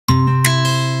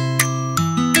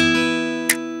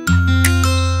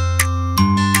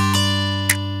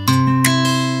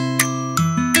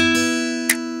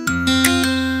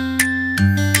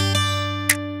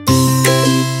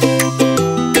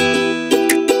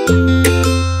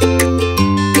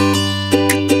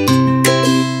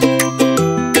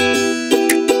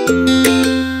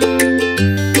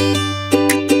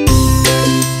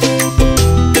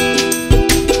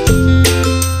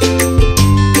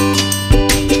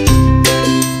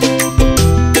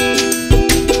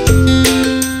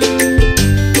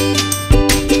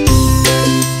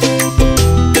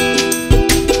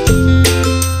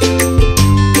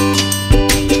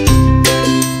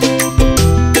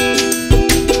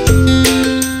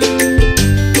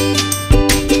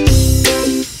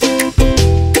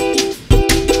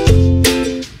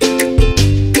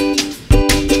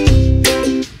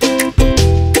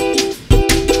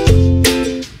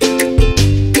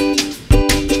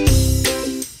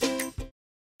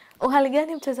Uhali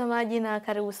gani mtazamaji, na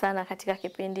karibu sana katika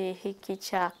kipindi hiki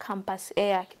cha Campus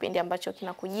Air, kipindi ambacho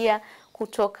kinakujia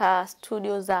kutoka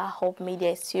studio za Hope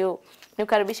Media SU.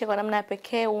 Nikukaribishe kwa namna ya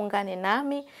pekee uungane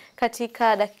nami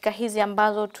katika dakika hizi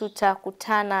ambazo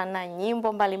tutakutana na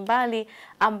nyimbo mbalimbali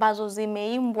ambazo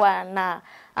zimeimbwa na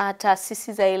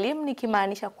taasisi za elimu,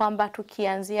 nikimaanisha kwamba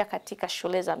tukianzia katika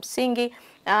shule za msingi,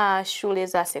 shule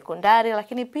za sekondari,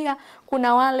 lakini pia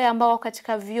kuna wale ambao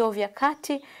katika vyuo vya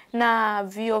kati na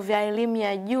vyuo vya elimu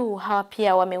ya juu, hawa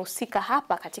pia wamehusika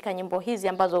hapa katika nyimbo hizi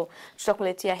ambazo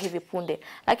tutakuletea hivi punde.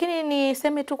 Lakini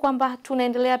niseme tu kwamba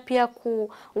tunaendelea pia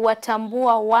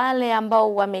kuwatambua wale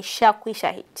ambao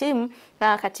wameshakwisha hitimu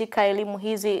katika elimu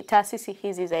hizi, taasisi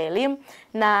hizi za elimu,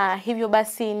 na hivyo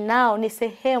basi nao ni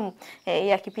sehemu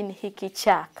ya kipindi hiki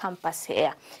cha Campus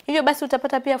Air. Hivyo basi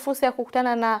utapata pia fursa ya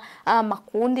kukutana na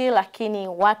makundi, lakini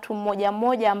watu mmoja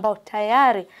mmoja ambao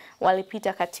tayari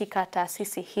walipita katika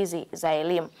taasisi hizi za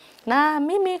elimu. Na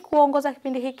mimi kuongoza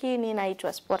kipindi hiki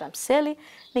ninaitwa Spora Mseli,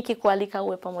 nikikualika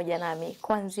uwe pamoja nami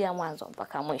kuanzia mwanzo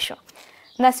mpaka mwisho.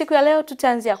 Na siku ya leo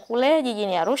tutaanzia kule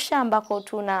jijini Arusha ambako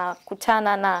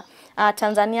tunakutana na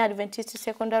Tanzania Adventist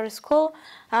Secondary School,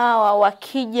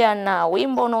 wakija na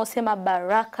wimbo unaosema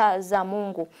baraka za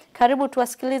Mungu. Karibu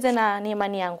tuwasikilize, na ni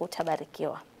imani yangu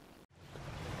utabarikiwa.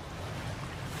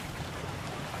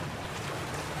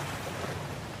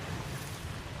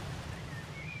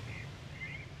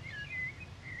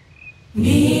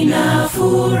 Nina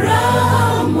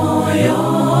furaha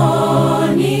moyoni,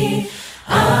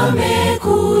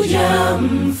 amekuja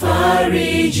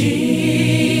mfariji,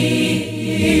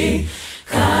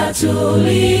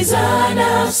 katuliza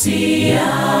nafsi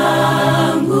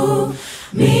yangu,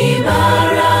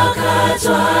 mibaraka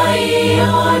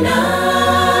twaiona,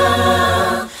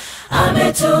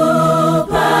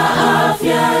 ametupa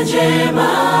afya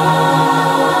njema,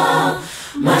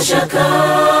 mashaka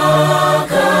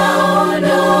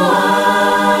kaondoa,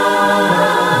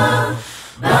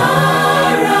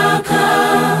 baraka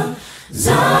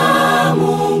za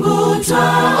Mungu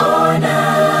twaona.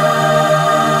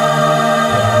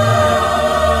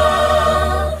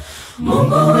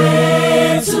 Mungu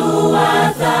wetu wa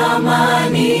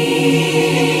thamani,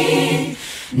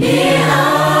 ndiye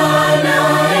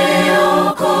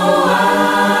anayeokoa,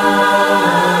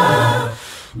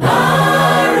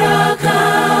 baraka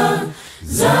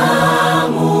za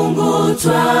Mungu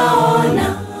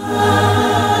twaona.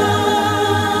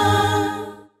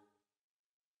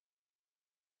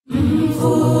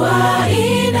 Mvua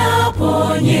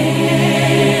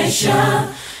inaponyesha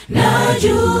na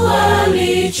jua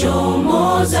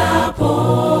lichomozapo,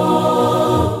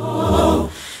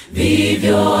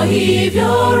 vivyo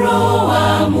hivyo Roho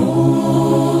wa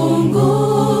Mungu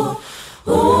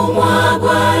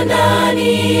humwagwa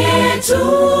ndani yetu,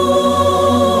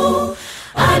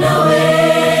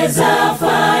 anaweza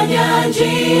fanya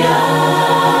njia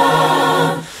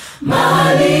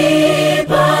mahali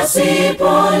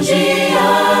pasipo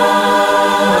njia,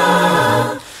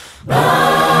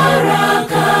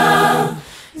 baraka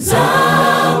za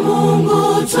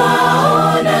Mungu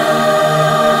twaona.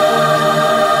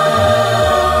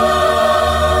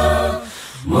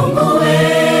 Mungu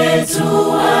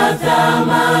wetu wa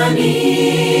thamani,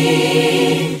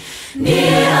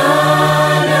 ndiye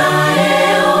anayeokoa,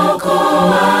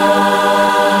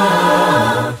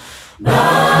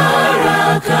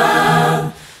 baraka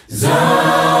za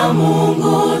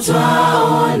Mungu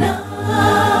twaona.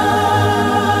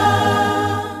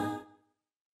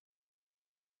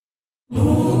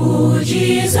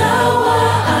 Muujiza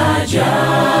wa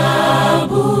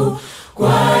ajabu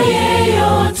kwa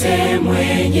yeyote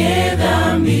mwenye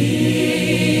dhambi,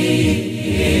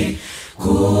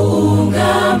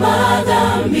 kuungama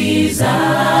dhambi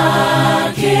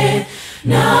zake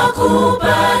na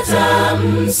kupata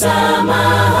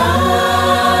msamaha,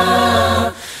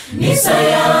 ni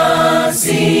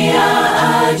sayansi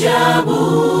ya ajabu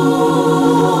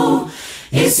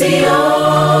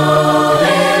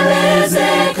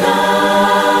isiyoelezeka,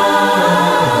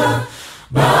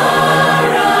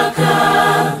 baraka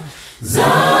za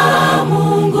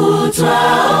Mungu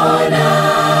twaona.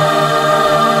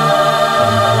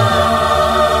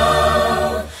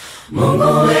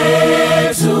 Mungu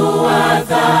wetu wa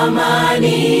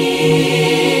thamani,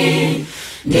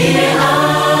 ndiye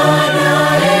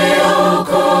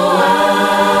anayeokoa,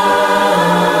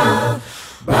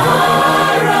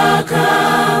 baraka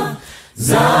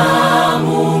za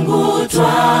Mungu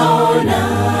twaona.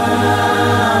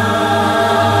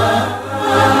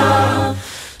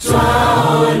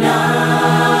 Twaona,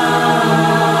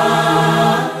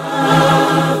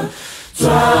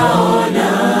 twaona,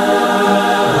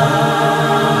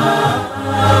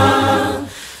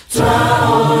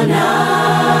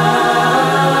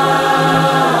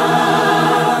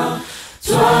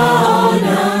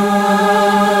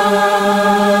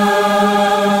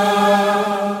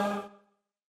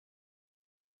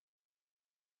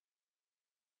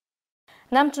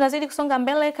 Na tunazidi kusonga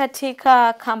mbele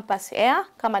katika Campus Air.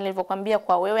 Kama nilivyokuambia,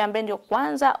 kwa wewe ambaye ndio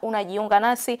kwanza unajiunga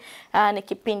nasi, ni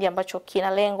kipindi ambacho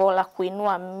kina lengo la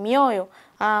kuinua mioyo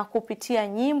kupitia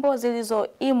nyimbo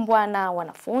zilizoimbwa na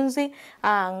wanafunzi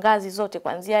ngazi zote,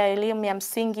 kuanzia elimu ya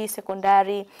msingi,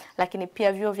 sekondari, lakini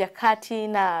pia vyuo vya kati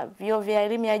na vyuo vya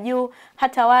elimu ya juu,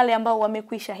 hata wale ambao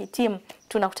wamekwisha hitimu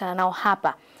tunakutana nao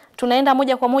hapa. Tunaenda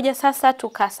moja kwa moja sasa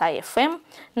Tukasa FM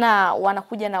na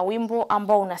wanakuja na wimbo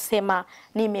ambao unasema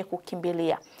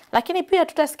nimekukimbilia. Lakini pia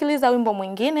tutasikiliza wimbo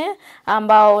mwingine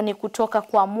ambao ni kutoka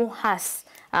kwa Muhas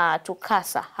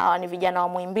Tukasa. Hawa ni vijana wa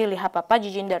Muhimbili hapa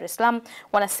jijini Dar es Salaam,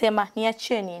 wanasema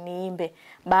niacheni niimbe.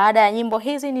 Baada ya nyimbo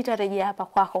hizi nitarejea hapa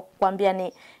kwako kukuambia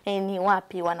ni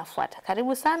wapi wanafuata.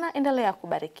 Karibu sana, endelea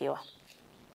kubarikiwa.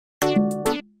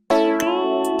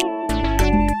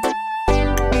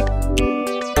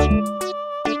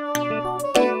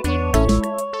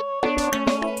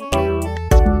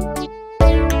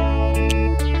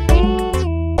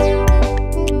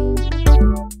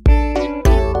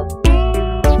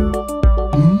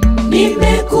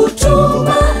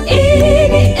 Nimekutuma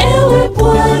ili ewe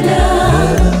Bwana,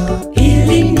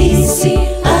 ili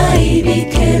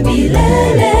nisiaibike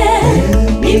milele.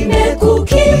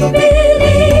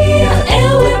 Nimekukimbilia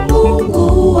ewe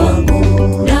Mungu wangu,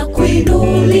 na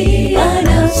kuinulia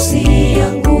nafsi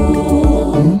yangu.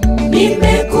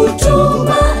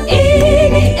 Nimekutuma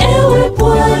ili ewe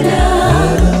Bwana,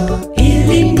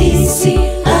 ili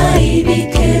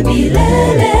nisiaibike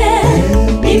milele.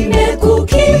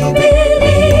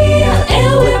 Nimekukimbilia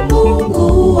ewe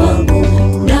Mungu wangu,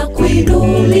 na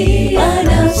kuinulia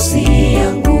nafsi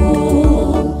yangu.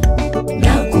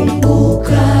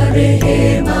 Nakumbuka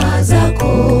rehema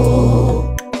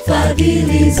zako,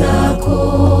 fadhili zako,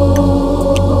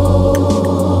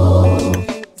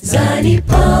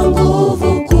 zanipa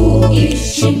nguvu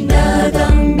kuishinda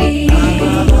dhambi.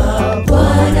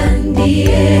 Bwana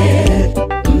ndiye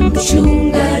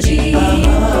mchungaji,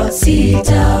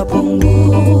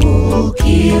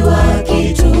 sitapungukiwa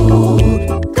kitu.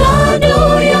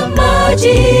 Kando ya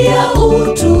maji ya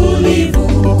utulivu,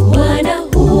 Bwana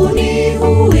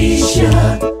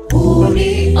hunihuisha,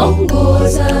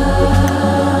 huniongoza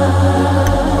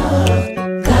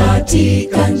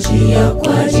katika njia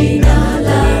kwa jina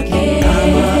lake.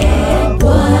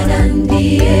 Bwana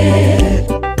ndiye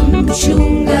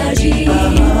mchungaji,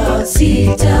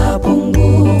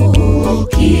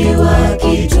 sitapungukiwa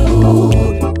kitu.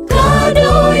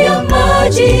 Kando ya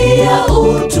maji ya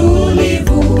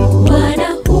utulivu, Bwana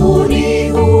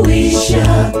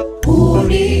hunihuisha,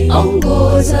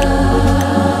 huniongoza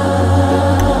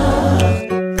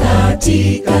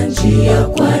katika njia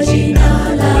kwa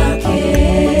jina lake.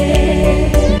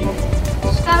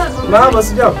 Mama,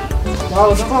 sijao.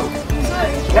 Mama, sababu.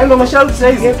 Ndio masharti sasa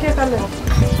hivi. Niwekee kamera.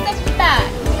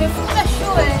 Nimefunga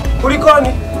shule. Kulikoni?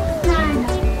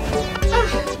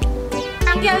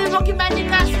 Angia leo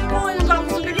kibandika asubuhi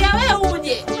nikakusubiria wewe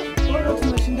uje. Mbona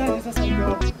tunashindana sasa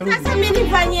ndio? Sasa mimi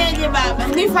nifanyeje baba?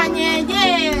 Nifanyeje?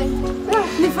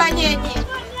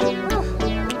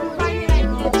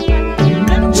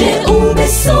 Je,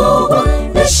 umesongwa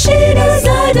na shida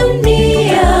za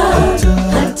dunia,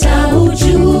 hata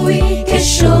hujui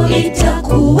kesho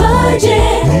itakuwaje?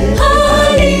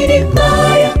 Hali ni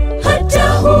mbaya, hata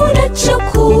huna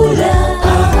chakula.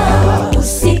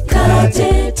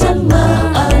 Usikate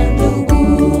tamaa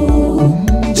ndugu.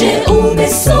 Je,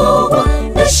 umesongwa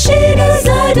na shida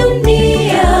za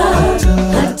dunia,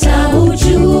 hata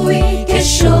hujui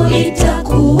kesho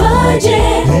itakuwaje?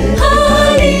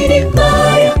 Hali ni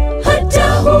mbaya,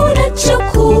 hata huna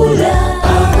chakula.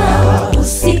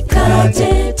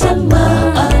 Usikate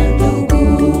tamaa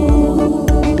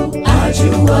ndugu.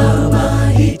 Ajua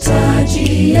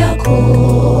mahitaji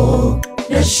yako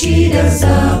na shida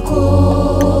zako.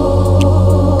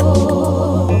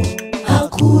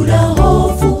 Hakuna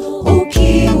hofu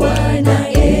ukiwa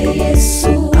naye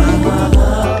Yesu.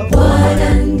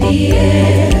 Bwana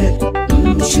ndiye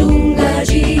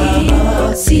mchungaji,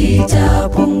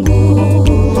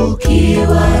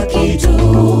 sitapungukiwa kitu.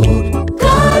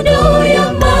 Kando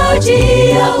ya maji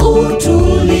ya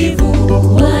utulivu,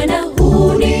 Bwana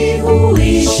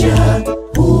hunihuisha,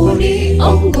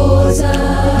 huniongoza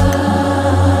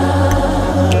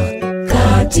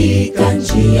katika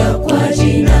njia kwa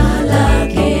jina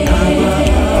lake.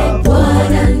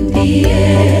 Bwana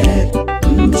ndiye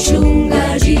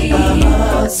mchungaji,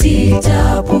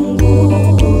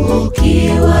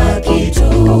 sitapungukiwa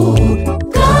kitu.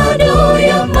 Kando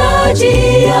ya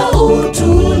maji ya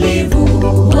utulivu,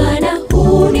 Bwana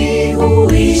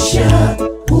hunihuisha,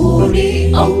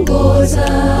 huniongoza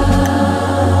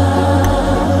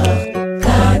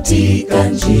katika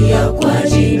njia kwa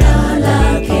jina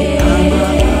lake.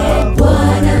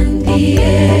 Bwana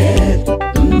ndiye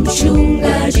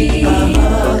mchungaji,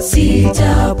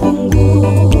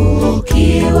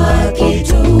 sitapungukiwa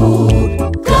kitu.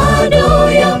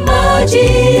 Kando ya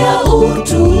maji ya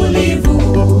utulivu,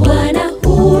 Bwana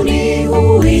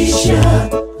hunihuisha,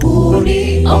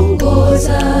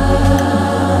 huniongoza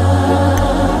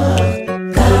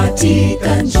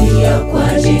katika njia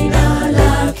kwa jina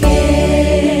lake.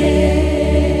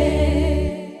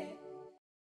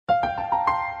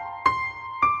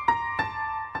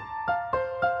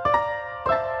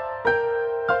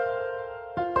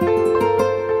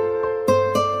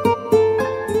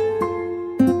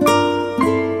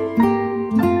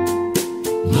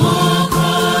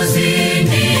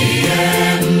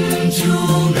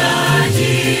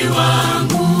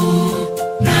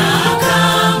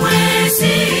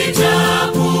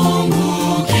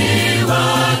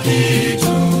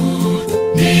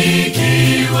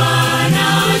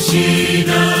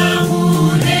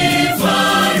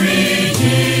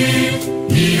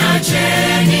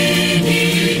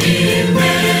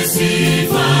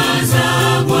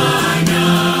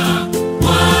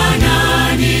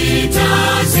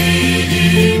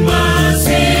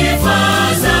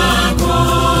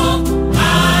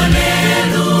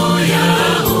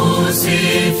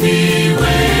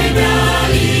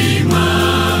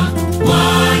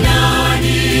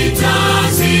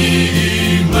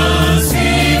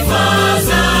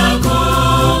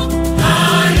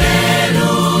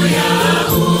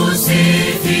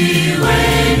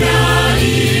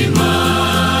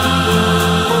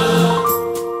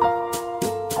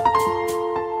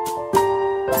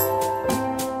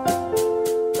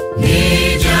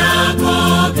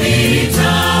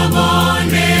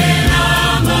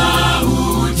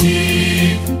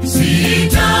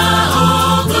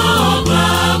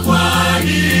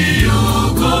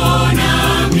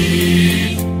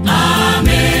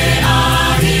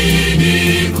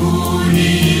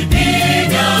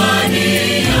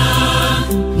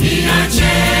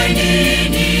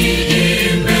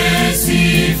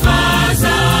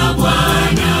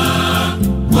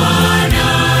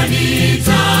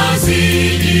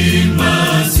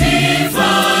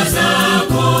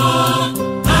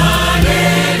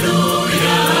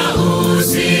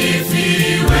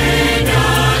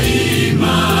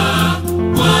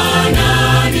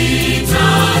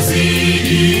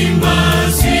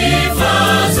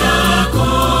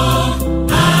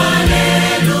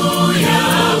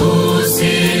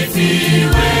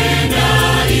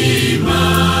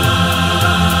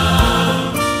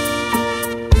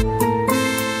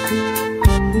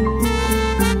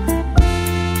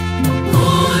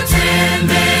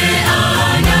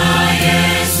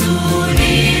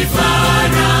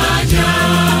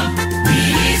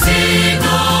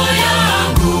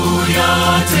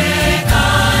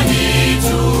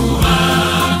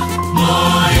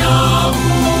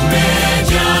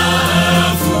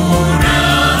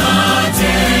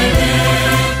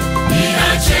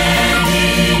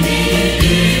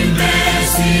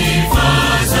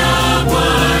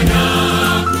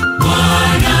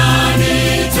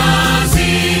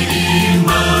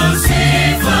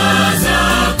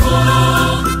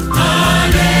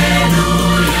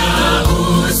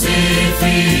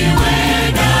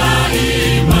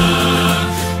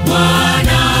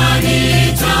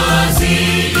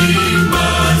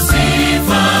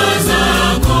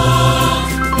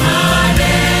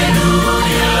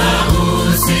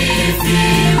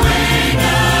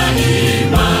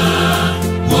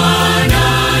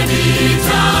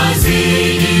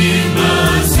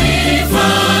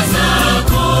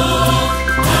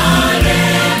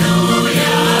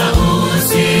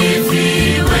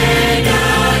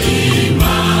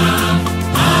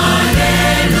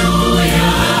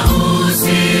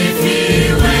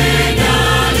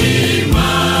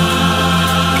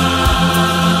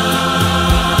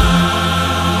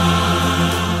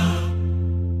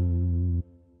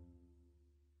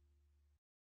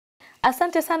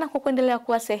 Asante sana kwa kuendelea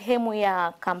kuwa sehemu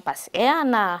ya Campus Air,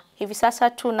 na hivi sasa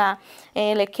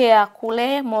tunaelekea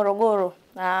kule Morogoro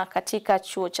na katika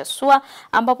chuo cha SUA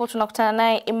ambapo tunakutana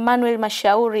naye Emmanuel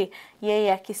Mashauri,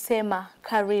 yeye akisema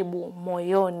karibu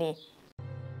moyoni.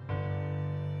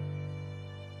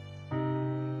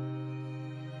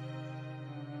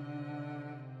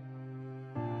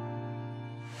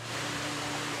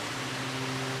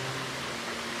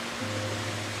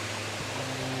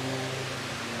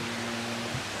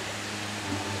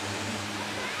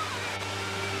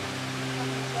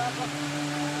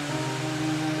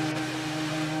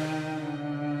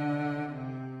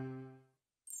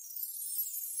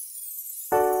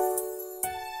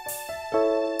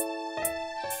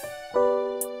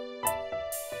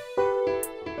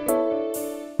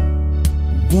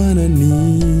 Bwana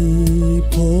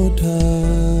nipo tayari,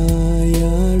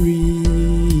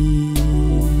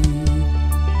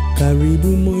 karibu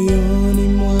moyoni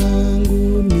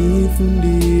mwangu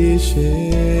nifundishe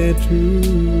tu,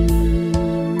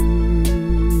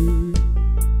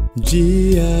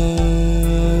 njia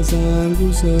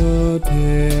zangu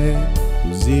zote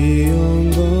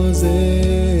uziongoze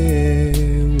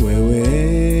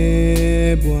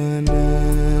wewe Bwana.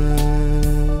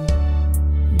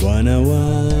 Bwana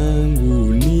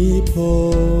wangu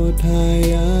nipo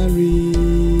tayari,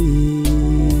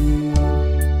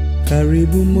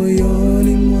 karibu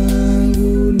moyoni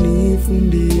mwangu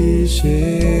nifundishe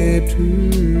tu,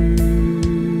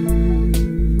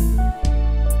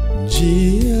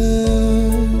 njia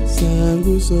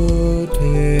zangu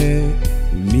zote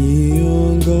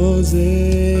uniongoze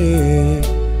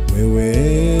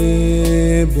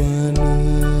wewe Bwana.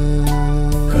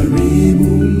 Karibu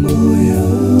moyoni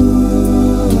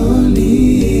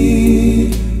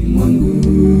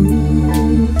mwangu,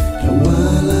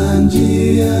 tawala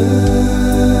njia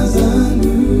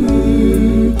zangu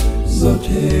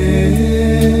zote,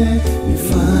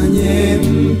 nifanye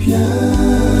mpya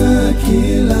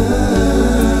kila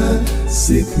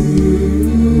siku.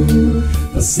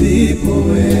 Pasipo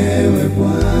wewe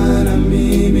Bwana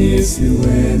mimi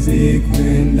siwezi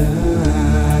kwenda.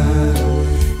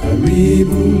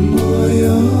 Karibu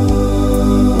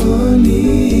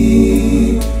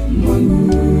moyoni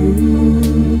mwangu,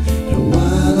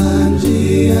 tawala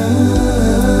njia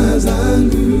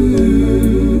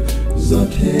zangu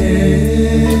zote,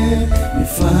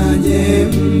 nifanye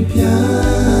mpya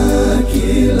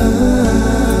kila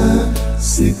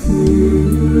siku.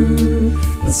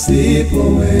 Pasipo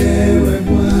wewe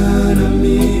Bwana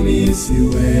mimi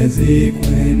siwezi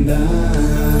kwenda.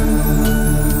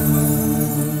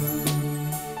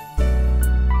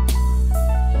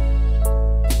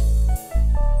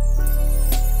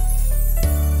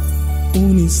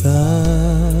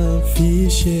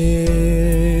 Unisafishe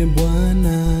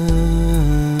Bwana,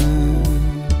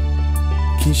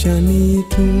 kisha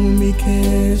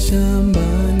nitumike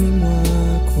shambani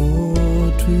mwako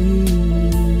tu,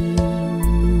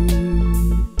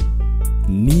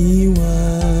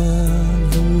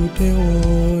 niwavute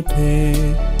wote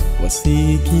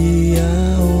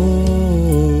wasikiao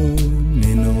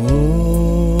neno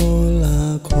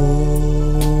lako.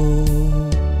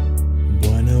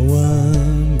 Bwana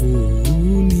wangu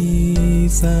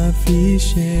unisafishe,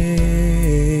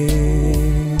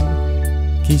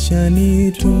 kisha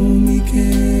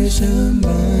nitumike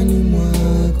shambani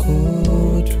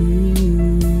mwako tu,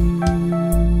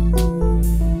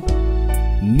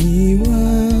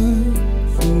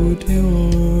 niwafute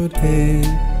wote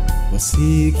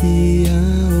wasikiao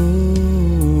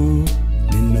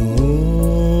neno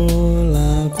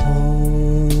lako.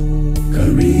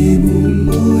 Karibu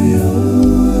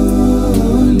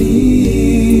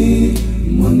moyoni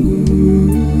mwangu,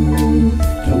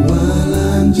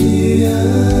 tawala njia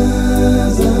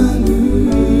zangu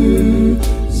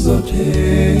zote,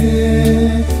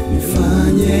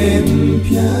 nifanye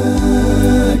mpya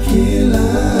kila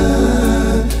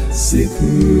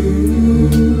siku.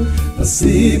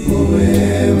 Pasipo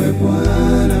wewe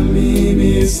Bwana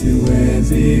mimi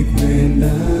siwezi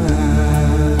kwenda.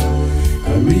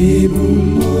 Karibu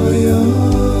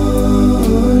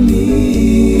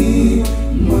moyoni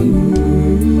mwangu,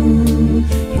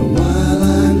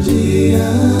 tawala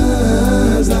njia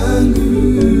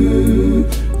zangu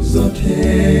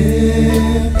zote,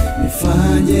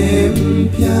 nifanye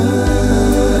mpya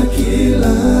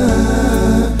kila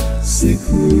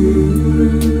siku.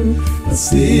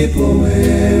 Pasipo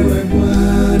wewe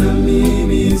Bwana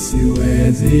mimi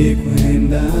siwezi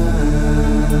kwenda.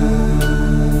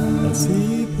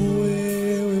 Pasipo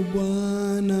wewe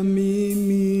Bwana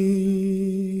mimi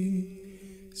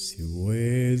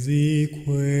siwezi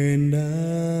kwenda.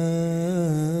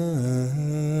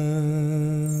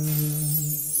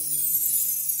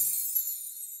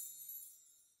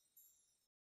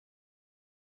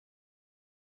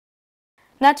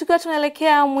 Na tukiwa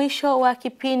tunaelekea mwisho wa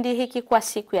kipindi hiki kwa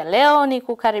siku ya leo, ni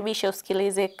kukaribisha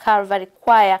usikilize Calvary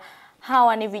Choir.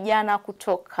 Hawa ni vijana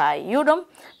kutoka Udom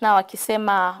na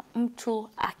wakisema mtu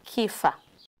akifa.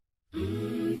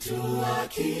 Mtu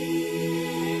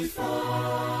akifa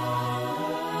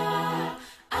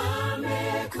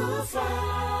amekufa,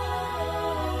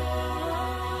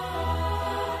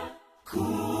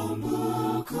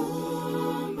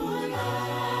 kumbukumbu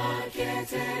lake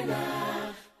tena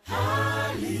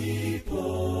halipo,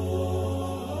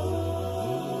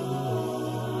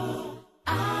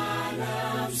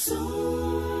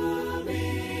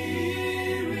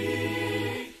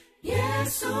 anamsubiri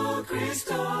Yesu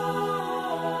Kristo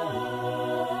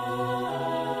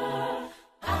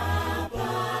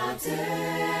apate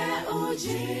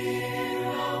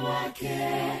ujira wake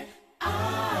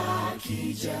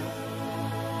akija.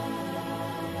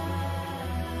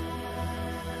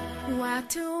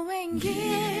 Watu wengi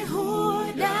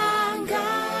hudanganywa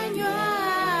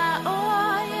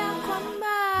ya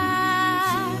kwamba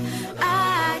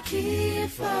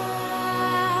akifa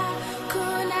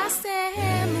kuna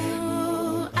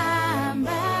sehemu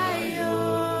ambayo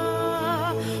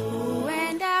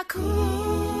huenda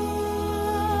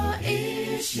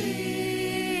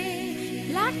kuishi,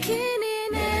 lakini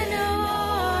neno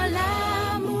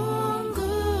la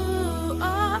Mungu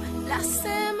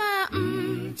lasema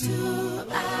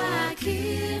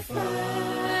akifa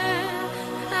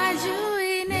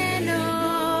hajui neno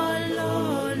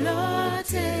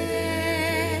lolote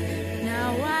na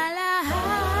wala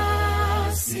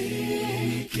hasiki.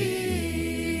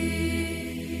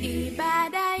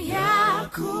 Ibada ya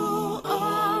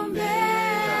kuombea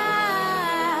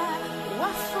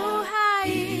wafu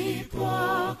haipo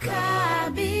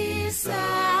kabisa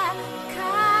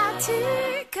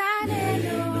katika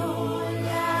neno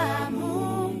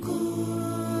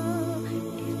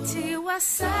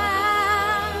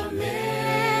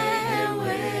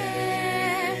wasamewe.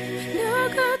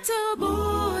 Ndugu, tubu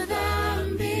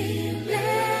dhambi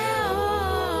leo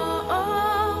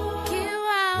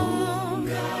ukiwa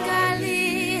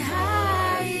ungali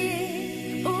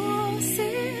hai,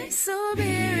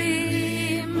 usisubiri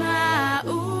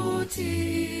mauti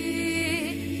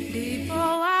ndipo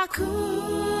wakuombe.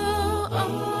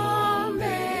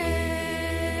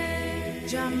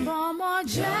 Jambo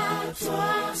moja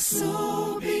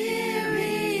twasubiri,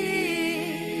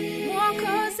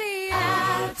 Mwokozi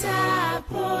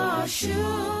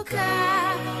ataposhuka,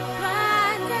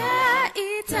 panda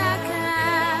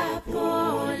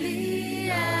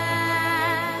itakapolia,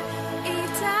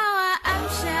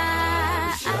 itawaamsha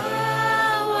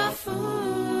wafu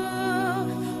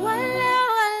wale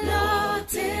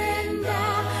walotenda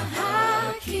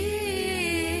haki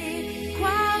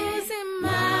kwa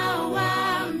uzima wa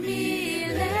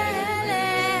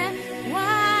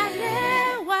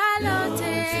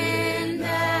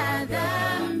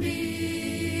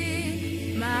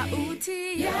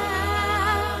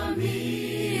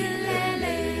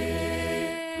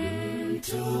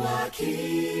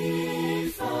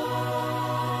akifa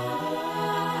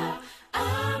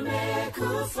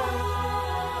amekufa.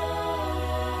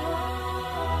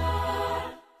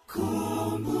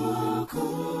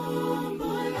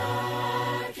 Kumbukumbu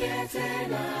lake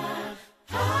tena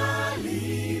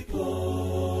halipo.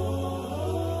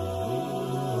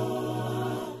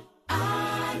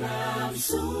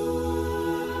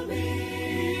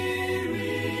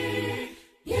 Anamsubiri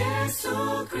Yesu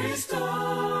Kristo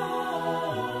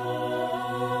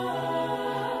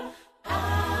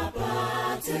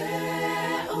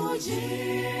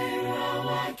ujira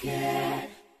wake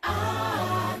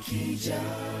akija.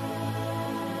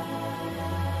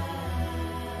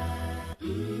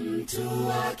 Mtu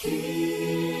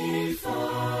akifa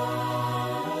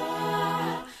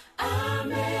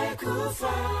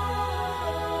amekufa.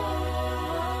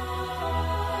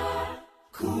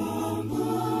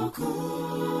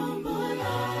 Kumbukumbu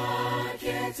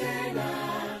lake tena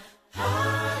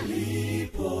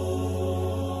halipo.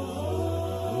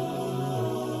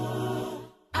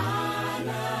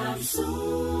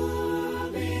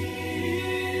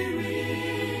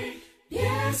 Subiri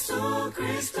Yesu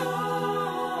Kristo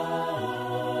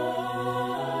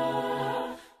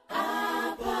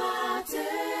apate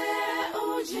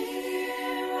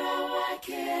ujira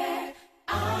wake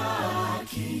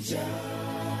akija.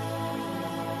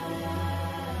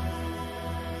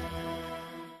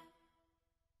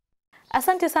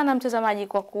 Asante sana mtazamaji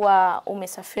kwa kuwa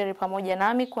umesafiri pamoja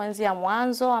nami kuanzia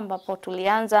mwanzo ambapo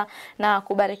tulianza na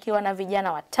kubarikiwa na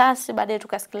vijana wa TASI, baadaye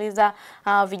tukasikiliza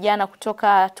vijana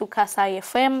kutoka Tukasa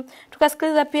FM,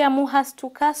 tukasikiliza pia Muhas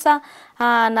Tukasa,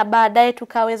 na baadaye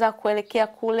tukaweza kuelekea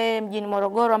kule mjini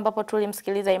Morogoro ambapo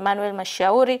tulimsikiliza Emmanuel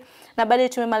Mashauri, na baadaye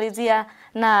tumemalizia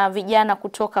na vijana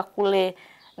kutoka kule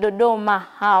Dodoma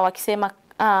wakisema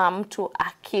mtu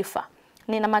akifa.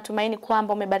 Nina matumaini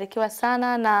kwamba umebarikiwa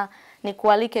sana, na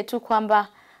nikualike tu kwamba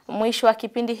mwisho wa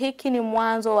kipindi hiki ni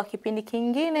mwanzo wa kipindi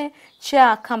kingine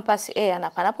cha Campus Air, na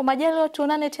panapo majaliwa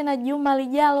tuonane tena juma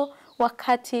lijalo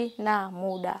wakati na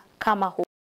muda kama huu.